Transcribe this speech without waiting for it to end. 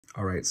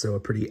All right, so a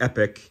pretty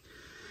epic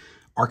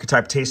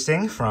Archetype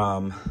tasting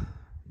from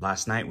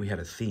last night. We had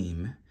a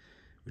theme,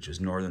 which is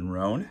Northern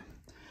Rhône.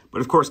 But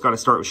of course, got to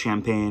start with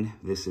champagne.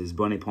 This is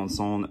Bonnet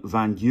Ponson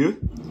Van Dieu,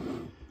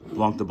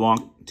 Blanc de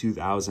Blanc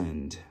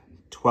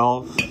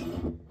 2012.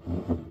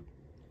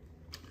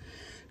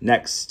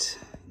 Next,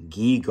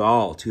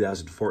 Guigal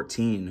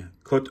 2014,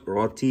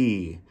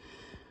 Côte-Rôtie,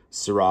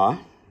 Syrah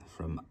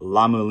from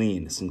La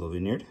Mouline, single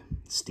vineyard,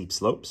 steep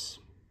slopes.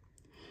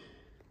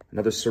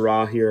 Another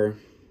Syrah here.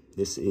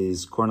 This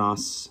is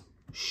Cornas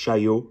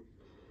Chaillot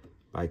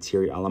by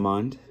Thierry,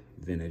 Allemand,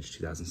 vintage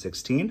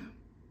 2016.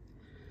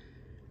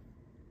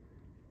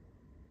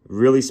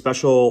 Really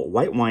special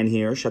white wine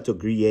here, Chateau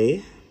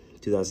Grillet,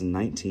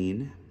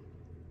 2019,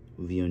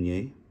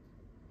 Viognier.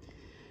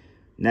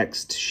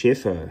 Next,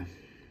 Shafer,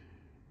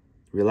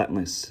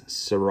 Relentless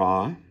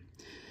Syrah,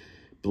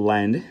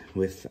 blend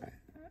with,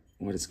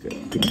 what is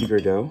good, Petit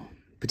Verdot,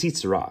 Petit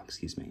Syrah,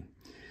 excuse me.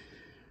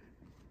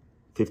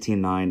 15.9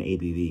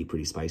 ABV,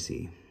 pretty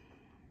spicy.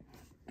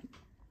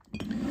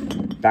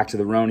 Back to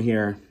the Rhône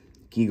here,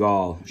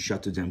 Guigal,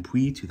 Château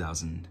d'Ampuis,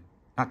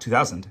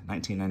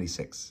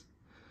 1996.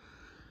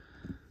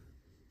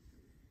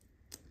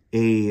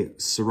 A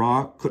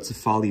Syrah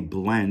Kotsifali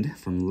blend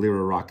from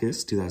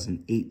Lyrarakis,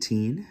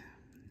 2018,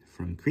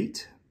 from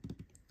Crete.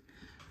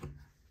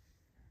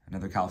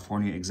 Another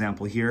California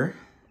example here,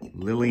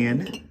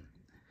 Lillian,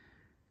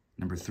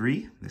 number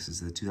 3. This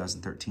is the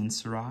 2013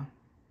 Syrah.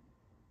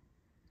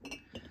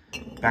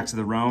 Back to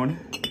the Rhône,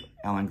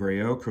 Alain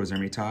Graillot,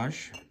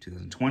 Crozes-Hermitage,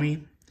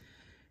 2020.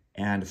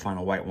 And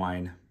final white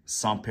wine,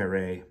 Sans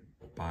Péray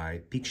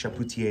by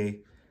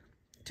Chapoutier,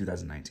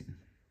 2019.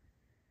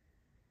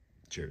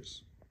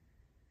 Cheers.